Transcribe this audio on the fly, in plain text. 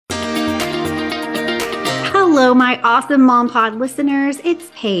Hello, my awesome Mom Pod listeners.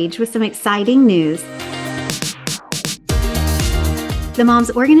 It's Paige with some exciting news. The Moms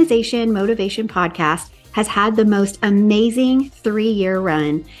Organization Motivation Podcast has had the most amazing 3-year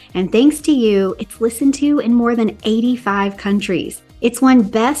run. And thanks to you, it's listened to in more than 85 countries. It's won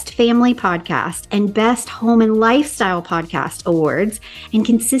Best Family Podcast and Best Home and Lifestyle Podcast awards and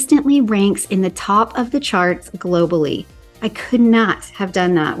consistently ranks in the top of the charts globally. I could not have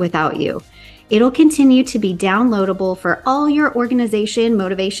done that without you. It'll continue to be downloadable for all your organization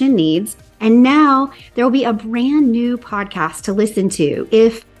motivation needs. And now there will be a brand new podcast to listen to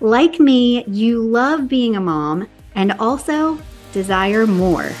if, like me, you love being a mom and also desire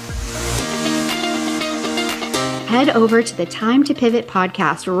more. Head over to the Time to Pivot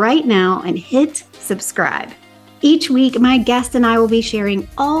podcast right now and hit subscribe. Each week, my guest and I will be sharing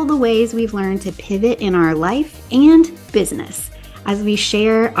all the ways we've learned to pivot in our life and business as we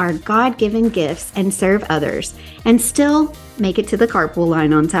share our God-given gifts and serve others and still make it to the carpool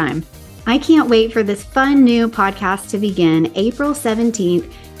line on time. I can't wait for this fun new podcast to begin April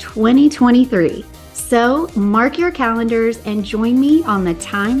 17th, 2023. So mark your calendars and join me on the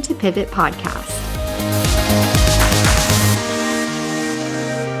Time to Pivot podcast.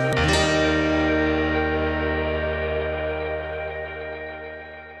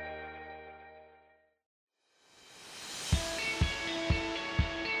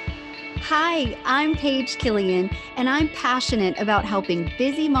 Hi, I'm Paige Killian, and I'm passionate about helping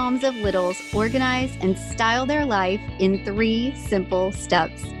busy moms of littles organize and style their life in 3 simple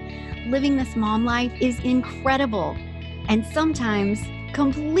steps. Living this mom life is incredible and sometimes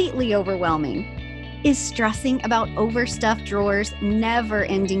completely overwhelming. Is stressing about overstuffed drawers,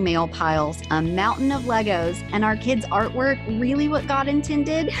 never-ending mail piles, a mountain of Legos, and our kids' artwork really what God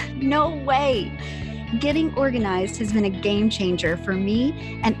intended? No way! Getting organized has been a game changer for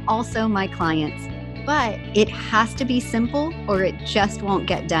me and also my clients, but it has to be simple or it just won't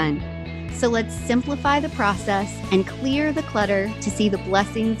get done. So let's simplify the process and clear the clutter to see the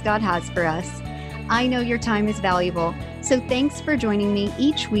blessings God has for us. I know your time is valuable, so thanks for joining me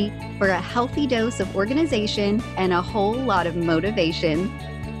each week for a healthy dose of organization and a whole lot of motivation.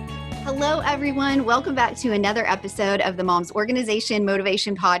 Hello, everyone. Welcome back to another episode of the Moms Organization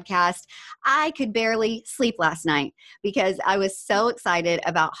Motivation Podcast. I could barely sleep last night because I was so excited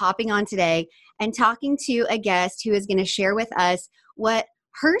about hopping on today and talking to a guest who is going to share with us what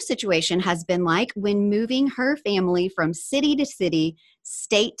her situation has been like when moving her family from city to city,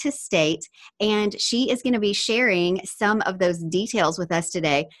 state to state. And she is going to be sharing some of those details with us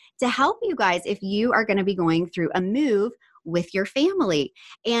today to help you guys if you are going to be going through a move with your family.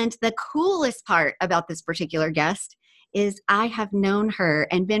 And the coolest part about this particular guest is I have known her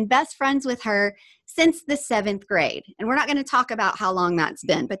and been best friends with her since the 7th grade. And we're not going to talk about how long that's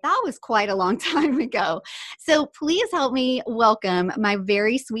been, but that was quite a long time ago. So please help me welcome my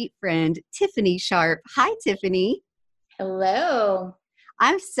very sweet friend, Tiffany Sharp. Hi, Tiffany. Hello.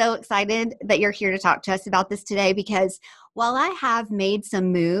 I'm so excited that you're here to talk to us about this today because while I have made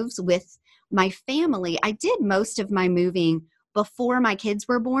some moves with my family, I did most of my moving before my kids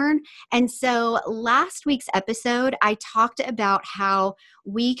were born. And so last week's episode, I talked about how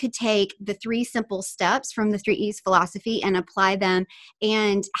we could take the 3 simple steps from the 3 E's philosophy and apply them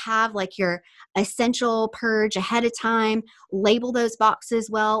and have like your essential purge ahead of time, label those boxes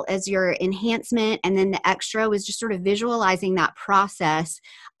well as your enhancement. And then the extra was just sort of visualizing that process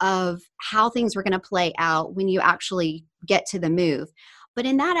of how things were going to play out when you actually get to the move. But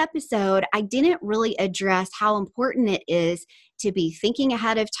in that episode, I didn't really address how important it is to be thinking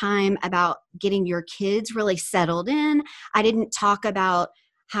ahead of time about getting your kids really settled in. I didn't talk about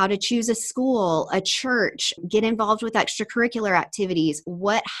how to choose a school, a church, get involved with extracurricular activities,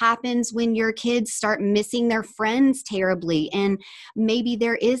 what happens when your kids start missing their friends terribly, and maybe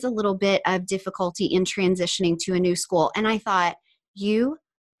there is a little bit of difficulty in transitioning to a new school. And I thought, you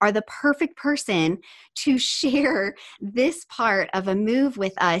are the perfect person to share this part of a move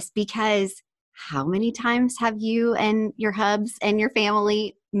with us because how many times have you and your hubs and your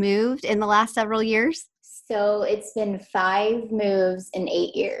family moved in the last several years? So it's been 5 moves in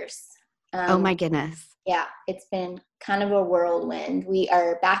 8 years. Oh my goodness. Yeah, it's been kind of a whirlwind. We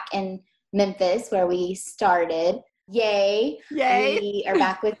are back in Memphis where we started. Yay. We are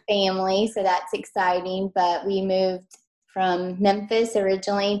back with family, so that's exciting. But we moved from Memphis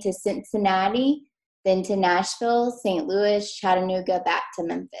originally to Cincinnati, then to Nashville, St. Louis, Chattanooga, back to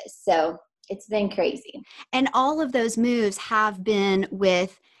Memphis. So it's been crazy. And all of those moves have been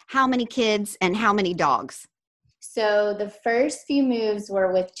with how many kids and how many dogs? So the first few moves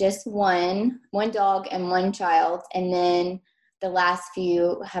were with just one dog and one child. And then the last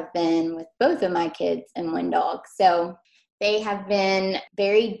few have been with both of my kids and one dog. So they have been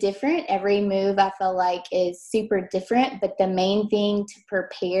very different. Every move I feel like is super different, but the main thing to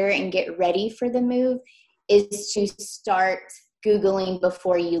prepare and get ready for the move is to start Googling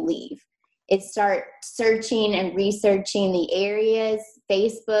before you leave. Start searching and researching the areas.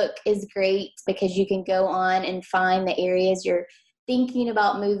 Facebook is great because you can go on and find the areas you're thinking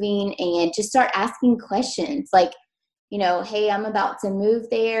about moving and just start asking questions like, hey, I'm about to move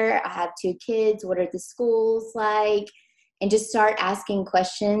there. I have 2 kids. What are the schools like? And just start asking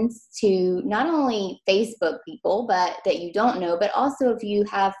questions to not only Facebook people, but that you don't know, but also if you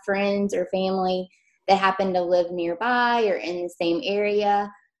have friends or family that happen to live nearby or in the same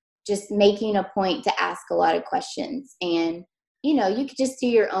area, just making a point to ask a lot of questions. And, you could just do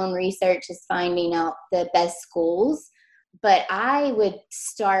your own research as finding out the best schools. But I would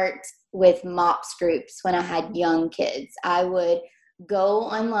start with MOPS groups when I had young kids. I would go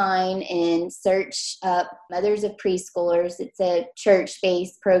online and search up Mothers of Preschoolers. It's a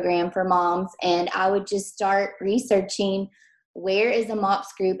church-based program for moms. And I would just start researching where is a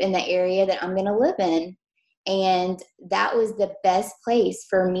MOPS group in the area that I'm going to live in. And that was the best place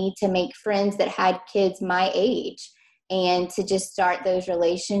for me to make friends that had kids my age and to just start those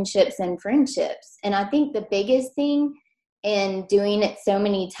relationships and friendships. And I think the biggest thing in doing it so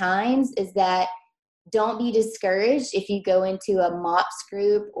many times is that don't be discouraged if you go into a MOPS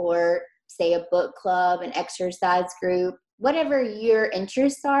group or say a book club, an exercise group, whatever your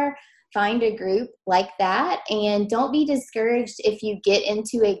interests are, find a group like that. And don't be discouraged if you get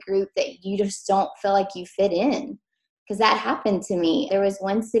into a group that you just don't feel like you fit in. Because that happened to me. There was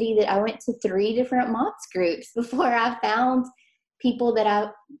one city that I went to 3 different MOPS groups before I found people that I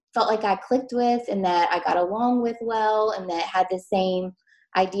felt like I clicked with and that I got along with well and that had the same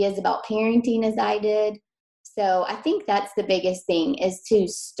ideas about parenting as I did. So I think that's the biggest thing is to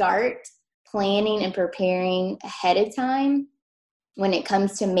start planning and preparing ahead of time when it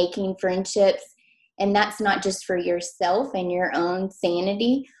comes to making friendships. And that's not just for yourself and your own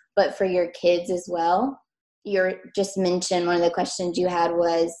sanity, but for your kids as well. You just mentioned one of the questions you had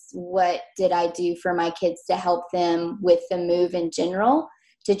was, what did I do for my kids to help them with the move in general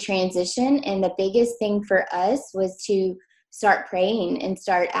to transition? And the biggest thing for us was to start praying and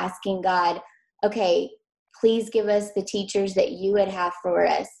start asking God, okay, please give us the teachers that you would have for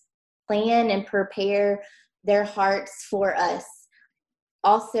us. Plan and prepare their hearts for us.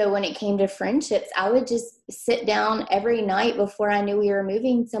 Also, when it came to friendships, I would just sit down every night before I knew we were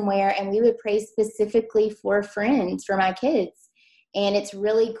moving somewhere and we would pray specifically for friends for my kids. And it's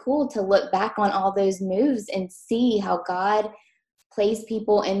really cool to look back on all those moves and see how God placed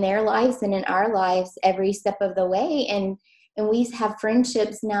people in their lives and in our lives every step of the way. And we have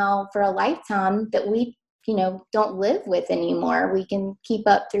friendships now for a lifetime that we, don't live with anymore. We can keep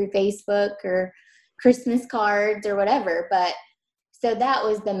up through Facebook or Christmas cards or whatever, but so that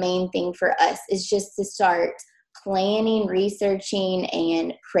was the main thing for us is just to start planning, researching,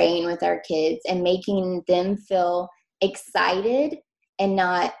 and praying with our kids and making them feel excited and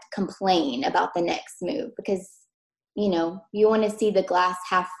not complain about the next move because, you want to see the glass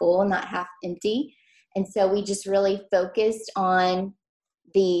half full, not half empty. And so we just really focused on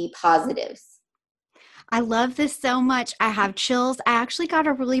the positives. I love this so much. I have chills. I actually got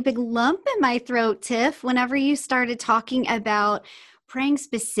a really big lump in my throat, Tiff, whenever you started talking about praying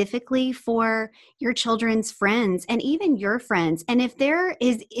specifically for your children's friends and even your friends. And if there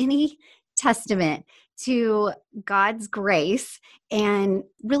is any testament to God's grace and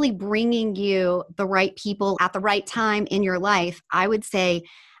really bringing you the right people at the right time in your life, I would say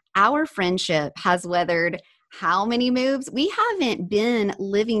our friendship has weathered how many moves? We haven't been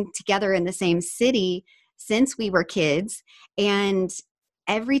living together in the same city since we were kids. And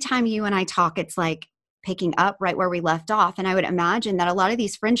every time you and I talk, it's like picking up right where we left off. And I would imagine that a lot of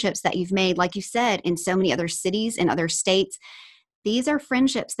these friendships that you've made, like you said, in so many other cities and other states, these are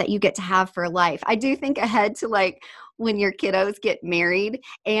friendships that you get to have for life. I do think ahead to like when your kiddos get married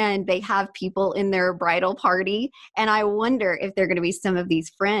and they have people in their bridal party. And I wonder if they're going to be some of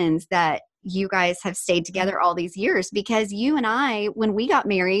these friends that you guys have stayed together all these years, because you and I, when we got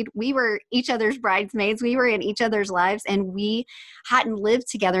married, we were each other's bridesmaids. We were in each other's lives and we hadn't lived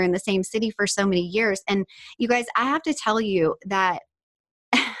together in the same city for so many years. And you guys, I have to tell you that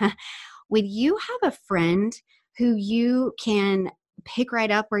when you have a friend who you can pick right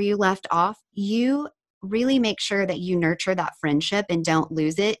up where you left off, you really make sure that you nurture that friendship and don't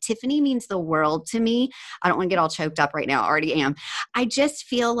lose it. Tiffany means the world to me. I don't want to get all choked up right now. I already am. I just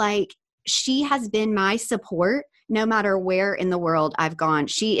feel like she has been my support no matter where in the world I've gone.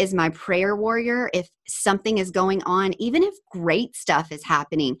 She is my prayer warrior. If something is going on, even if great stuff is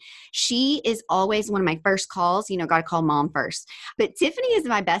happening, she is always one of my first calls. Got to call mom first. But Tiffany is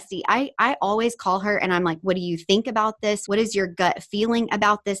my bestie. I always call her and I'm like, what do you think about this? What is your gut feeling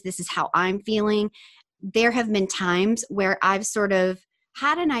about this? This is how I'm feeling. There have been times where I've sort of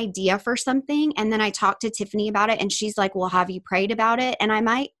had an idea for something and then I talk to Tiffany about it and she's like, well, have you prayed about it? And I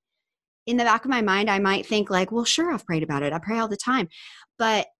might, in the back of my mind, I might think like, well, sure, I've prayed about it. I pray all the time.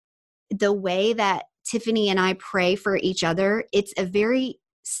 But the way that Tiffany and I pray for each other, it's a very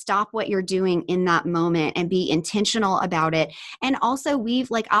stop what you're doing in that moment and be intentional about it. And also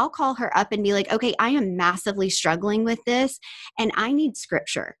I'll call her up and be like, okay, I am massively struggling with this and I need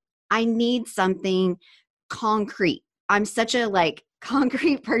scripture. I need something concrete. I'm such a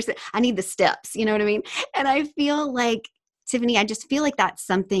concrete person. I need the steps, you know what I mean? And I feel like, Tiffany, I just feel like that's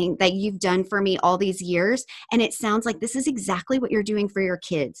something that you've done for me all these years. And it sounds like this is exactly what you're doing for your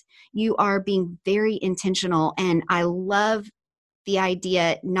kids. You are being very intentional. And I love the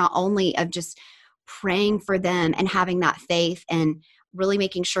idea not only of just praying for them and having that faith and really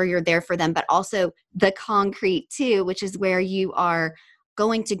making sure you're there for them, but also the concrete too, which is where you are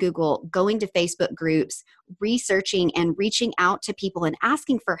going to Google, going to Facebook groups, researching and reaching out to people and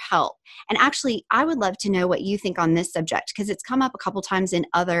asking for help. And actually, I would love to know what you think on this subject because it's come up a couple times in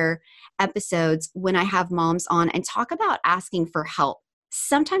other episodes when I have moms on and talk about asking for help.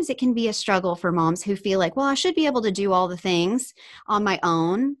 Sometimes it can be a struggle for moms who feel like, well, I should be able to do all the things on my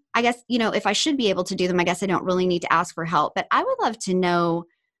own. I guess, if I should be able to do them, I guess I don't really need to ask for help. But I would love to know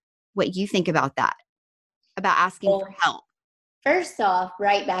what you think about that, about asking for help. First off,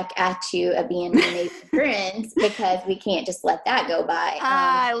 right back at you of being my neighbor friends because we can't just let that go by.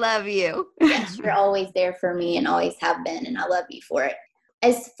 I love you. Yes, you're always there for me and always have been, and I love you for it.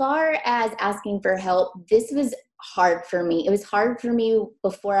 As far as asking for help, this was hard for me. It was hard for me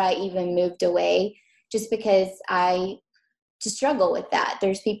before I even moved away just because I just struggle with that.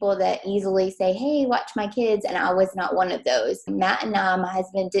 There's people that easily say, hey, watch my kids, and I was not one of those. Matt and I, my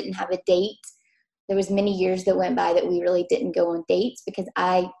husband, didn't have a date. There was many years that went by that we really didn't go on dates because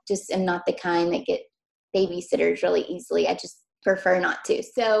I just am not the kind that get babysitters really easily. I just prefer not to.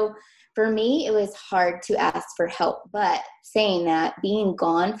 So for me, it was hard to ask for help. But saying that, being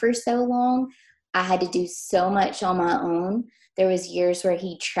gone for so long, I had to do so much on my own. There was years where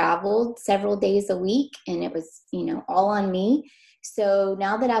he traveled several days a week and it was, all on me. So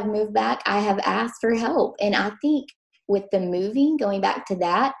now that I've moved back, I have asked for help. And I think with the moving, going back to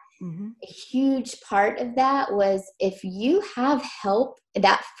that, a huge part of that was if you have help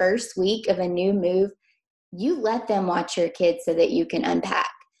that first week of a new move, you let them watch your kids so that you can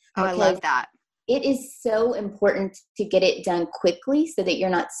unpack. Oh, I love that. It is so important to get it done quickly so that you're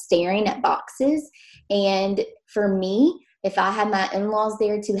not staring at boxes. And for me, if I had my in-laws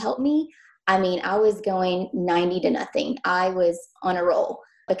there to help me, I was going 90 to nothing. I was on a roll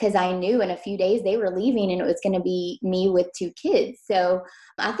because I knew in a few days they were leaving and it was going to be me with 2 kids. So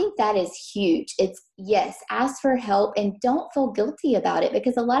I think that is huge. It's yes, ask for help and don't feel guilty about it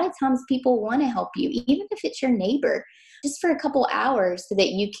because a lot of times people want to help you, even if it's your neighbor, just for a couple hours so that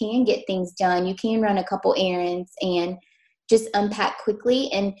you can get things done. You can run a couple errands and just unpack quickly.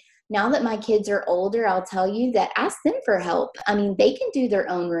 And now that my kids are older, I'll tell you that ask them for help. They can do their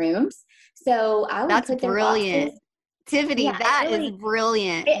own rooms. So I would put their boxes. Tiffany, yeah, that is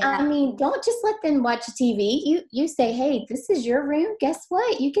brilliant. Don't just let them watch TV. You say, hey, this is your room. Guess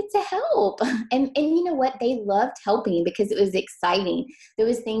what? You get to help. And you know what? They loved helping because it was exciting. There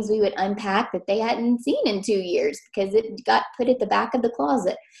was things we would unpack that they hadn't seen in 2 years because it got put at the back of the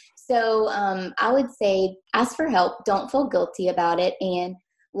closet. So I would say ask for help. Don't feel guilty about it and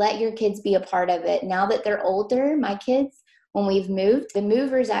let your kids be a part of it. Now that they're older, my kids, when we've moved, the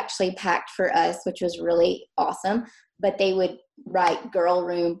movers actually packed for us, which was really awesome. But they would write girl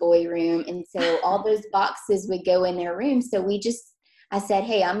room, boy room. And so all those boxes would go in their room. So I said,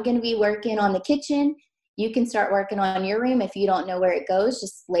 hey, I'm going to be working on the kitchen. You can start working on your room. If you don't know where it goes,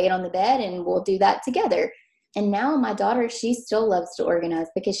 just lay it on the bed and we'll do that together. And now my daughter, she still loves to organize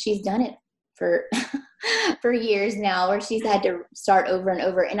because she's done it for, for years now where she's had to start over and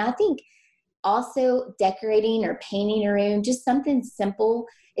over. And I think also decorating or painting a room, just something simple.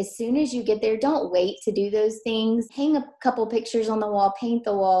 As soon as you get there, don't wait to do those things. Hang a couple pictures on the wall, paint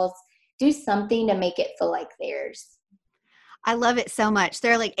the walls, do something to make it feel like theirs. I love it so much.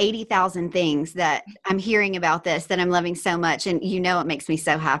 There are like 80,000 things that I'm hearing about this that I'm loving so much. And it makes me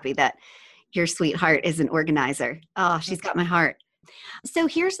so happy that your sweetheart is an organizer. Oh, she's got my heart. So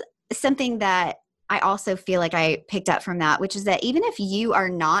here's something that I also feel like I picked up from that, which is that even if you are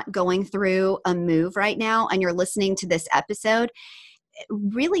not going through a move right now and you're listening to this episode,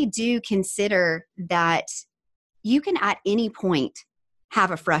 really do consider that you can at any point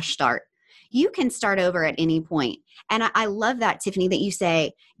have a fresh start. You can start over at any point. And I love that, Tiffany, that you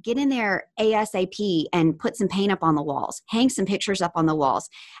say, get in there ASAP and put some paint up on the walls, hang some pictures up on the walls.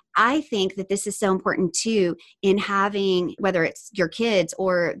 I think that this is so important too in having, whether it's your kids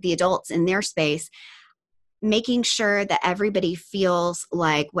or the adults in their space, making sure that everybody feels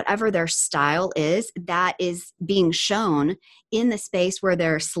like whatever their style is, that is being shown in the space where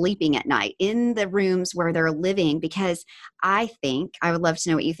they're sleeping at night, in the rooms where they're living. Because I think, I would love to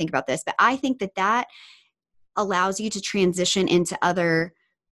know what you think about this, but I think that that allows you to transition into other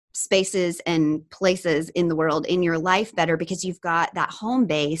spaces and places in the world in your life better, because you've got that home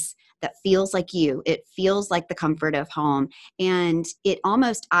base that feels like you. It feels like the comfort of home. And it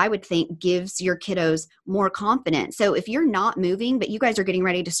almost, I would think, gives your kiddos more confidence. So if you're not moving, but you guys are getting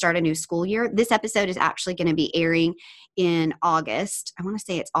ready to start a new school year, this episode is actually going to be airing in August. I want to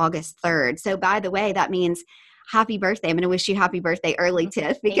say it's August 3rd. So by the way, that means happy birthday. I'm going to wish you happy birthday early,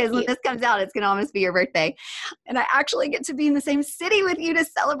 Tiff, because when this comes out, it's going to almost be your birthday. And I actually get to be in the same city with you to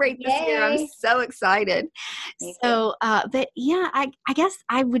celebrate this year. I'm so excited. But yeah, I guess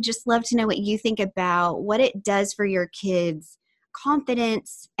I would just love to know what you think about what it does for your kids'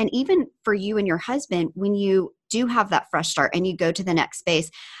 confidence, and even for you and your husband when you do have that fresh start and you go to the next space.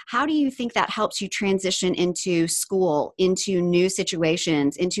 How do you think that helps you transition into school, into new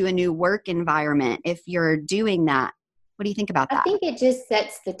situations, into a new work environment if you're doing that? What do you think about that? I think it just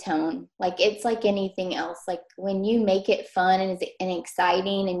sets the tone. Like, it's like anything else. Like, when you make it fun and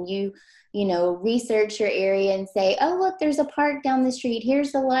exciting, and you research your area and say, oh, look, there's a park down the street.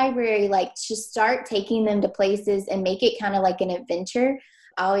 Here's the library. Like, just start taking them to places and make it kind of like an adventure.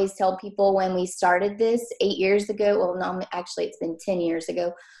 I always tell people, when we started this 8 years ago, well, no, actually it's been 10 years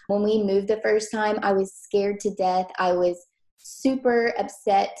ago, when we moved the first time, I was scared to death. I was super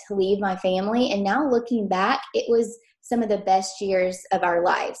upset to leave my family. And now looking back, it was some of the best years of our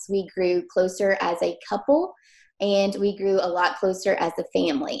lives. We grew closer as a couple, and we grew a lot closer as a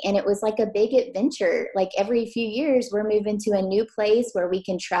family. And it was like a big adventure. Like, every few years, we're moving to a new place where we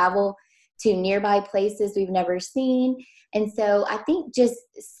can travel to nearby places we've never seen. And so I think just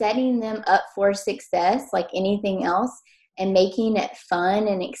setting them up for success, like anything else, and making it fun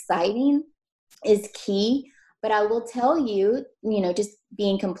and exciting is key. But I will tell you, just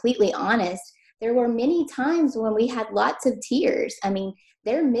being completely honest, there were many times when we had lots of tears. I mean,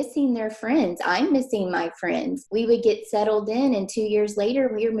 they're missing their friends. I'm missing my friends. We would get settled in, and 2 years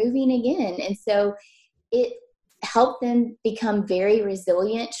later, we were moving again. And so it helped them become very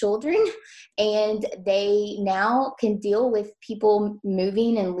resilient children, and they now can deal with people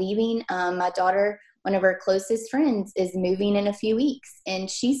moving and leaving. My daughter, one of her closest friends, is moving in a few weeks, and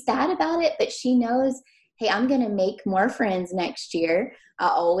she's sad about it, but she knows, hey, I'm going to make more friends next year. I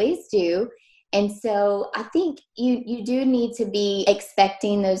always do. And so I think you do need to be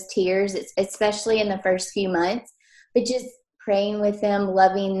expecting those tears, especially in the first few months, but just praying with them,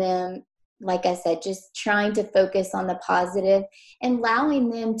 loving them. Like I said, just trying to focus on the positive and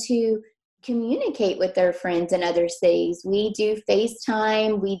allowing them to communicate with their friends in other cities. We do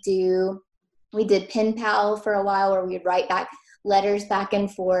FaceTime. We did pen pal for a while, where we'd write back letters back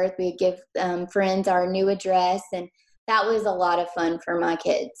and forth. We'd give friends our new address, and that was a lot of fun for my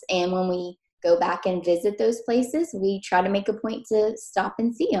kids. And when we go back and visit those places, we try to make a point to stop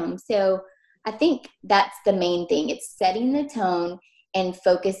and see them. So I think that's the main thing. It's setting the tone and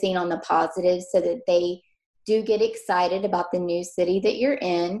focusing on the positives so that they do get excited about the new city that you're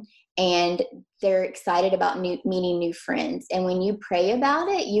in, and they're excited about meeting new friends. And when you pray about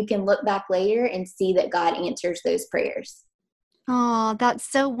it, you can look back later and see that God answers those prayers. Oh, that's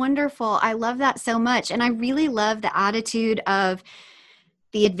so wonderful. I love that so much. And I really love the attitude of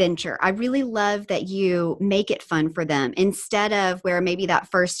the adventure. I really love that you make it fun for them, instead of where maybe that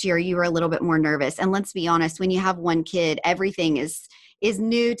first year you were a little bit more nervous. And let's be honest, when you have one kid, everything is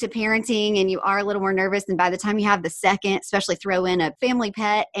new to parenting, and you are a little more nervous. And by the time you have the second, especially throw in a family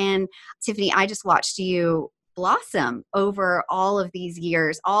pet. And Tiffany, I just watched you blossom over all of these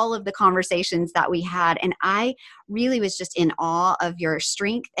years, all of the conversations that we had. And I really was just in awe of your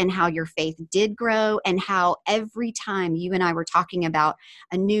strength and how your faith did grow, and how every time you and I were talking about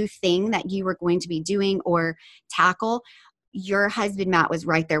a new thing that you were going to be doing or tackle, your husband, Matt, was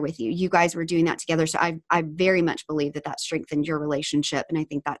right there with you. You guys were doing that together. So I very much believe that strengthened your relationship. And I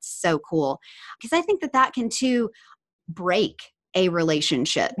think that's so cool, because I think that can too break a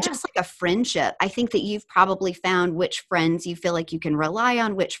relationship, just like a friendship. I think that you've probably found which friends you feel like you can rely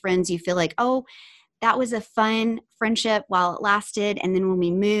on, which friends you feel like, oh, that was a fun friendship while it lasted. And then when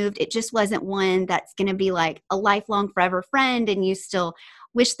we moved, it just wasn't one that's going to be like a lifelong forever friend. And you still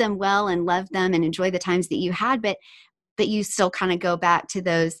wish them well and love them and enjoy the times that you had. But you still kind of go back to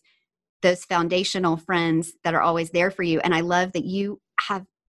those foundational friends that are always there for you. And I love that you have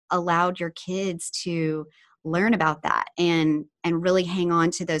allowed your kids to learn about that and really hang on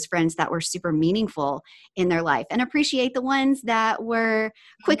to those friends that were super meaningful in their life and appreciate the ones that were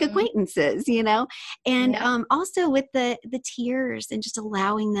quick acquaintances, and also with the tears and just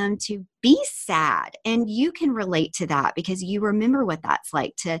allowing them to be sad. And you can relate to that because you remember what that's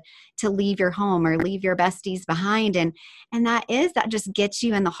like to leave your home or leave your besties behind. And that just gets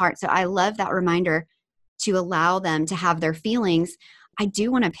you in the heart. So I love that reminder to allow them to have their feelings. I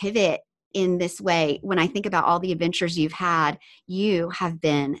do want to pivot in this way. When I think about all the adventures you've had, you have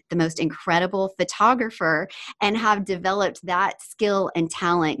been the most incredible photographer and have developed that skill and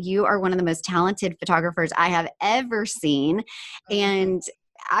talent. You are one of the most talented photographers I have ever seen. And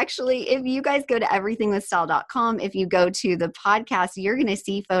actually, if you guys go to everythingwithstyle.com, if you go to the podcast, you're going to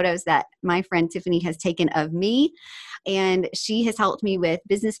see photos that my friend Tiffany has taken of me. And she has helped me with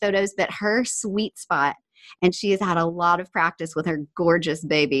business photos, but her sweet spot, and she has had a lot of practice with her gorgeous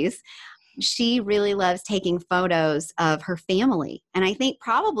babies, she really loves taking photos of her family. And I think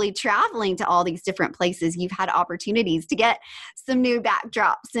probably traveling to all these different places, you've had opportunities to get some new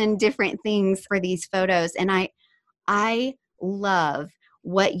backdrops and different things for these photos. And I love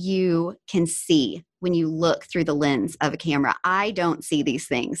what you can see when you look through the lens of a camera. I don't see these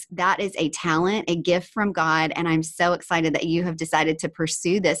things. That is a talent, a gift from God. And I'm so excited that you have decided to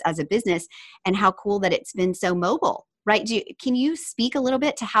pursue this as a business, and how cool that it's been so mobile, right? Can you speak a little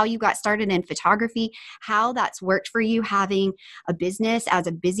bit to how you got started in photography, how that's worked for you, having a business as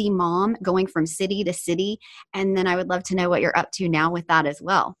a busy mom, going from city to city? And then I would love to know what you're up to now with that as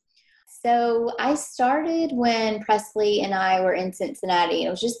well. So I started when Presley and I were in Cincinnati. It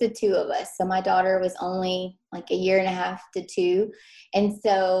was just the two of us. So my daughter was only like a year and a half to 2. And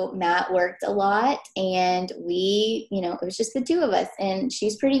so Matt worked a lot, and we, it was just the two of us, and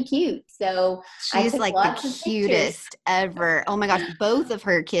she's pretty cute. So she's like the cutest ever. Oh my gosh. Both of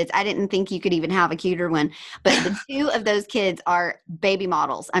her kids. I didn't think you could even have a cuter one, but the two of those kids are baby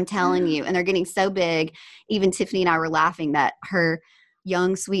models. I'm telling you, and they're getting so big. Even Tiffany and I were laughing that her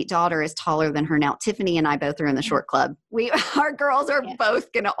young, sweet daughter is taller than her now. Tiffany and I both are in the short club. Our girls are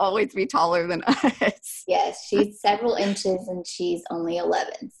both going to always be taller than us. Yes, she's several inches and she's only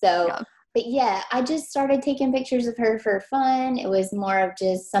 11. So, But yeah, I just started taking pictures of her for fun. It was more of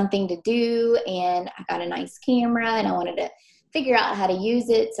just something to do. And I got a nice camera and I wanted to figure out how to use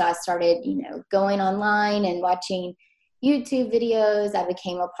it. So I started, going online and watching YouTube videos. I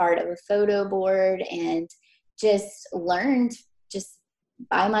became a part of a photo board and just learned just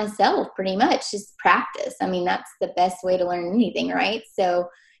by myself, pretty much, just practice. I mean, that's the best way to learn anything, right? So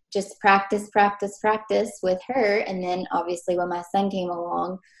just practice with her. And then obviously when my son came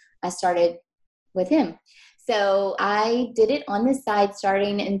along, I started with him. So I did it on the side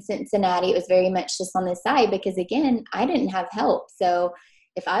starting in Cincinnati. It was very much just on the side because, again, I didn't have help. So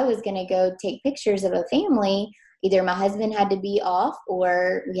if I was going to go take pictures of a family, either my husband had to be off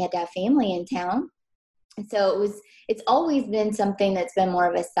or we had to have family in town. And so it's always been something that's been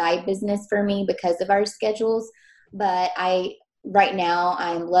more of a side business for me because of our schedules. But right now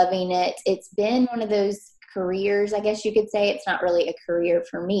I'm loving it. It's been one of those careers, I guess you could say. It's not really a career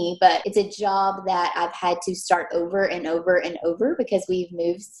for me, but it's a job that I've had to start over and over and over because we've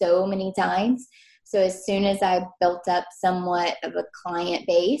moved so many times. So as soon as I built up somewhat of a client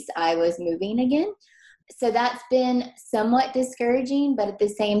base, I was moving again. So that's been somewhat discouraging, but at the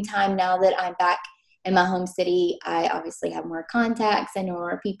same time, now that I'm back in my home city, I obviously have more contacts. I know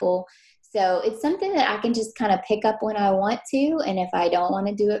more people. So it's something that I can just kind of pick up when I want to. And if I don't want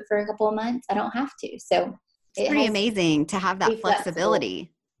to do it for a couple of months, I don't have to. So it's pretty amazing to have that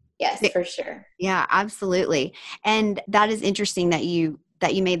flexibility. Yes, for sure. Yeah, absolutely. And that is interesting that you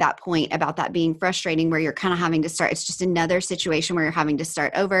made that point about that being frustrating, where you're kind of having to start. It's just another situation where you're having to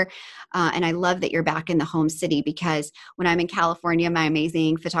start over. And I love that you're back in the home city, because when I'm in California, my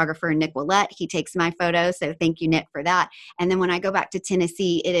amazing photographer, Nick Willette, he takes my photos. So thank you, Nick, for that. And then when I go back to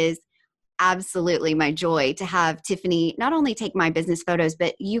Tennessee, it is absolutely my joy to have Tiffany not only take my business photos,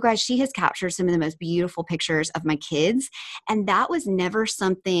 but you guys, she has captured some of the most beautiful pictures of my kids. And that was never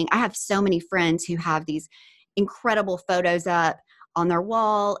something. I have so many friends who have these incredible photos up on their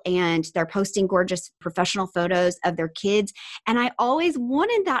wall and they're posting gorgeous professional photos of their kids. And I always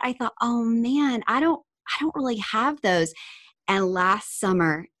wanted that. I thought, oh man, I don't really have those. And last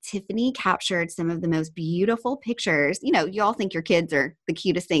summer, Tiffany captured some of the most beautiful pictures. You know, you all think your kids are the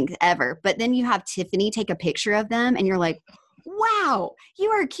cutest things ever, but then you have Tiffany take a picture of them and you're like, wow, you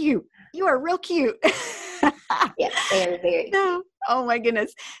are cute. You are real cute. Yes, they are very cute. Oh my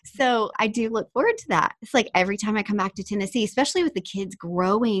goodness. So I do look forward to that. It's like every time I come back to Tennessee, especially with the kids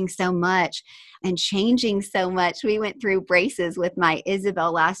growing so much and changing so much. We went through braces with my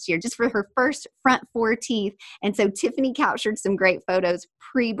Isabel last year just for her first front 4 teeth. And so Tiffany captured some great photos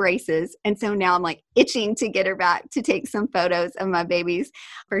pre-braces. And so now I'm like itching to get her back to take some photos of my babies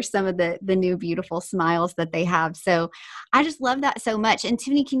for some of the new beautiful smiles that they have. So I just love that so much. And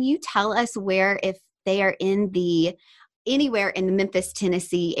Tiffany, can you tell us where, if they are anywhere in the Memphis,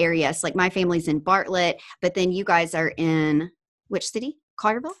 Tennessee area? So like my family's in Bartlett, but then you guys are in which city?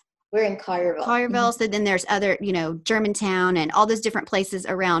 Collierville? We're in Collierville. Collierville. So then there's other, Germantown and all those different places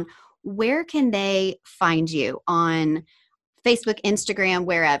around. Where can they find you on Facebook, Instagram,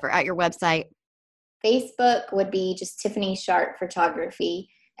 wherever, at your website? Facebook would be just Tiffany Sharp Photography.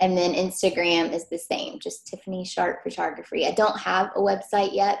 And then Instagram is the same, just Tiffany Sharp Photography. I don't have a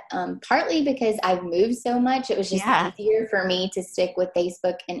website yet, partly because I've moved so much. It was just easier for me to stick with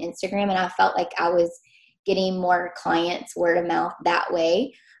Facebook and Instagram. And I felt like I was getting more clients word of mouth that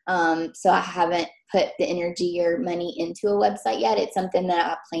way. So I haven't put the energy or money into a website yet. It's something that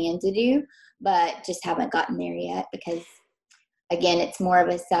I plan to do, but just haven't gotten there yet because, again, it's more of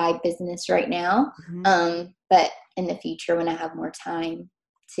a side business right now. But in the future, when I have more time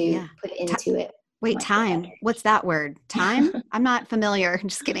to put into it. Wait, time? What's that word? Time? I'm not familiar. I'm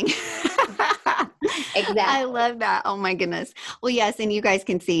just kidding. Exactly. I love that. Oh my goodness. Well, yes. And you guys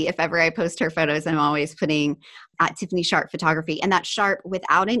can see if ever I post her photos, I'm always putting at Tiffany Sharp Photography, and that's Sharp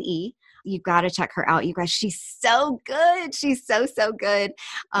without an E. You've got to check her out, you guys. She's so good. She's so, so good.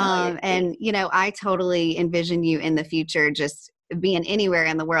 And, I totally envision you in the future just being anywhere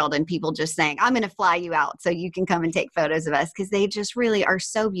in the world and people just saying, I'm going to fly you out so you can come and take photos of us, because they just really are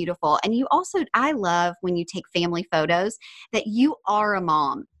so beautiful. And you also, I love when you take family photos that you are a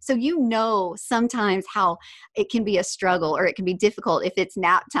mom. So sometimes how it can be a struggle or it can be difficult if it's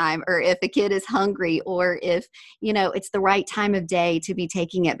nap time or if a kid is hungry or if, it's the right time of day to be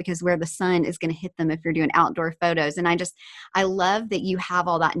taking it because where the sun is going to hit them if you're doing outdoor photos. And I love that you have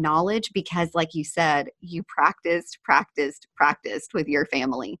all that knowledge because like you said, you practiced with your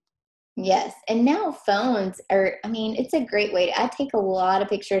family. Yes. And now phones it's a great way I take a lot of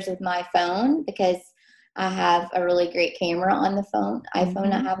pictures with my phone because I have a really great camera on the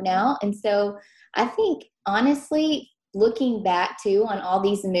iPhone I have now. And so I think, honestly, looking back too on all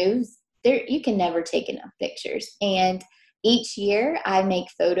these moves, you can never take enough pictures. And each year I make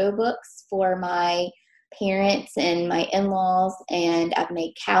photo books for my parents and my in-laws, and I've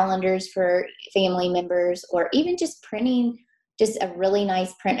made calendars for family members, or even just printing just a really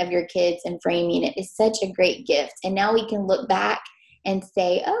nice print of your kids and framing it is such a great gift. And now we can look back and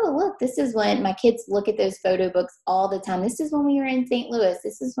say, oh, look, this is when my kids look at those photo books all the time. This is when we were in St. Louis.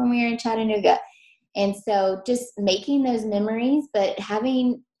 This is when we were in Chattanooga. And so just making those memories, but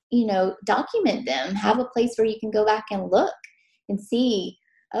having, document them, have a place where you can go back and look and see,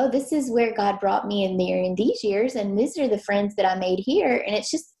 oh, this is where God brought me in there in these years. And these are the friends that I made here. And it's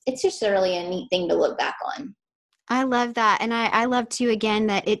just really a neat thing to look back on. I love that. And I love too, again,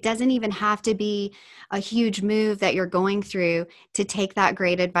 that it doesn't even have to be a huge move that you're going through to take that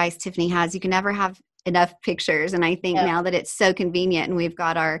great advice Tiffany has. You can never have enough pictures. And I think now that it's so convenient and we've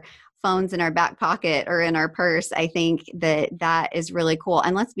got our phones in our back pocket or in our purse, I think that is really cool.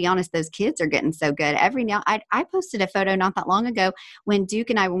 And let's be honest, those kids are getting so good. I posted a photo not that long ago when Duke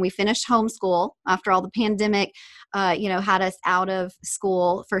and I, when we finished homeschool after all the pandemic, had us out of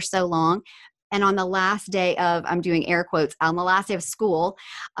school for so long. And on the last day of, I'm doing air quotes, on the last day of school,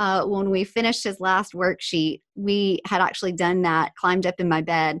 when we finished his last worksheet, we had actually done that, climbed up in my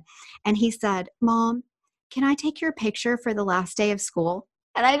bed. And he said, Mom, can I take your picture for the last day of school?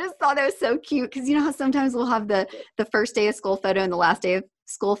 And I just thought that was so cute because you know how sometimes we'll have the first day of school photo and the last day of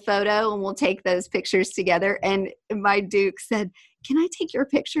school photo and we'll take those pictures together. And my Duke said, can I take your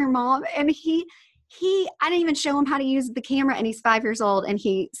picture, Mom? And I didn't even show him how to use the camera, and he's 5 years old, and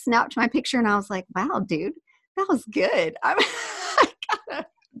he snapped my picture, and I was like, wow, dude, that was good.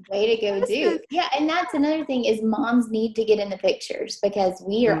 Way to go, Duke. Yeah, and that's another thing is moms need to get in the pictures because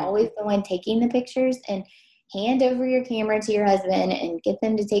we are always the one taking the pictures, and hand over your camera to your husband and get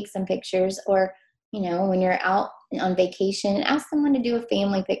them to take some pictures. Or, when you're out on vacation, ask someone to do a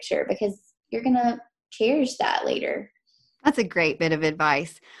family picture because you're going to cherish that later. That's a great bit of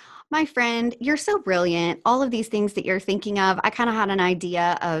advice. My friend, you're so brilliant. All of these things that you're thinking of, I kind of had an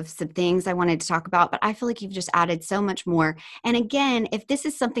idea of some things I wanted to talk about, but I feel like you've just added so much more. And again, if this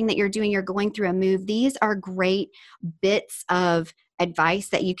is something that you're doing, you're going through a move, these are great bits of advice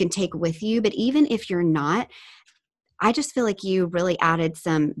that you can take with you. But even if you're not, I just feel like you really added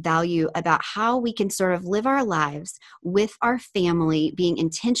some value about how we can sort of live our lives with our family, being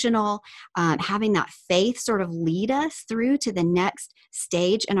intentional, having that faith sort of lead us through to the next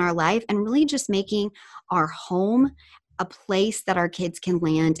stage in our life, and really just making our home a place that our kids can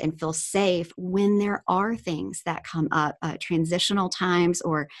land and feel safe when there are things that come up, transitional times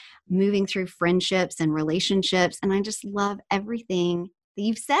or moving through friendships and relationships. And I just love everything that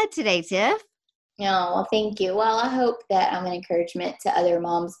you've said today, Tiff. No, well, thank you. Well, I hope that I'm an encouragement to other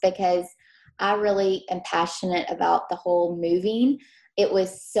moms because I really am passionate about the whole moving. It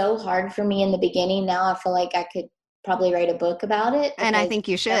was so hard for me in the beginning. Now I feel like I could probably write a book about it. And I think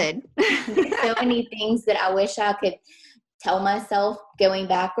you should. There's so many things that I wish I could tell myself going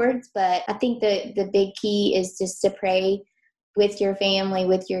backwards. But I think the big key is just to pray with your family,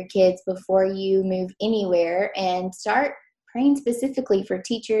 with your kids before you move anywhere, and start praying specifically for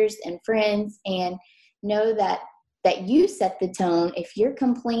teachers and friends, and know that you set the tone. If you're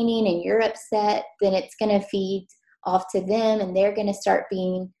complaining and you're upset, then it's going to feed off to them and they're going to start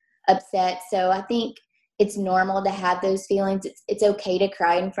being upset. So I think it's normal to have those feelings. It's okay to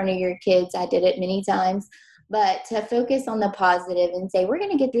cry in front of your kids. I did it many times, but to focus on the positive and say, we're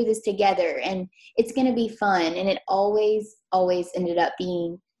going to get through this together and it's going to be fun. And it always ended up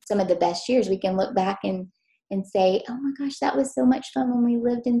being some of the best years. We can look back and say, oh my gosh, that was so much fun when we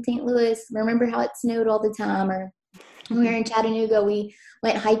lived in St. Louis. Remember how it snowed all the time? Or when we were in Chattanooga, we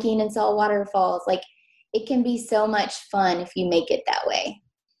went hiking and saw waterfalls. Like, it can be so much fun if you make it that way.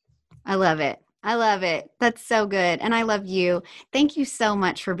 I love it. I love it. That's so good. And I love you. Thank you so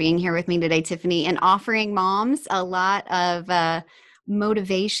much for being here with me today, Tiffany, and offering moms a lot of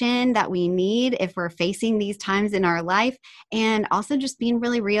motivation that we need if we're facing these times in our life, and also just being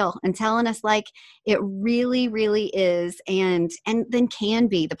really real and telling us like it really, really is, and then can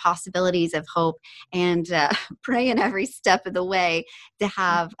be the possibilities of hope, and praying every step of the way to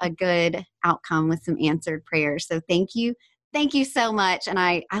have a good outcome with some answered prayers. So thank you. Thank you so much. And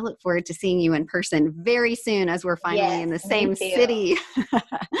I look forward to seeing you in person very soon as we're finally in the same city.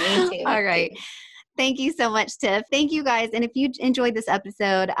 Me too. All right. Thank you so much, Tiff. Thank you, guys. And if you enjoyed this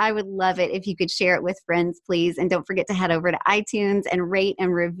episode, I would love it if you could share it with friends, please. And don't forget to head over to iTunes and rate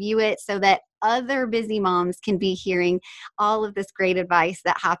and review it so that other busy moms can be hearing all of this great advice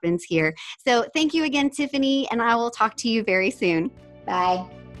that happens here. So thank you again, Tiffany, and I will talk to you very soon. Bye.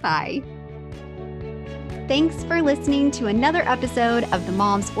 Bye. Thanks for listening to another episode of the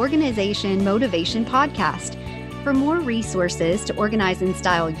Moms Organization Motivation Podcast. For more resources to organize and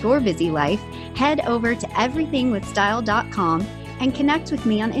style your busy life, head over to everythingwithstyle.com and connect with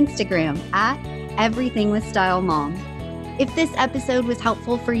me on Instagram at everythingwithstylemom. If this episode was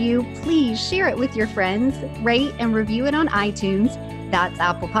helpful for you, please share it with your friends, rate and review it on iTunes, that's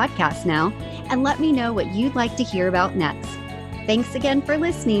Apple Podcasts now, and let me know what you'd like to hear about next. Thanks again for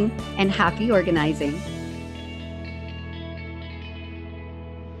listening, and happy organizing.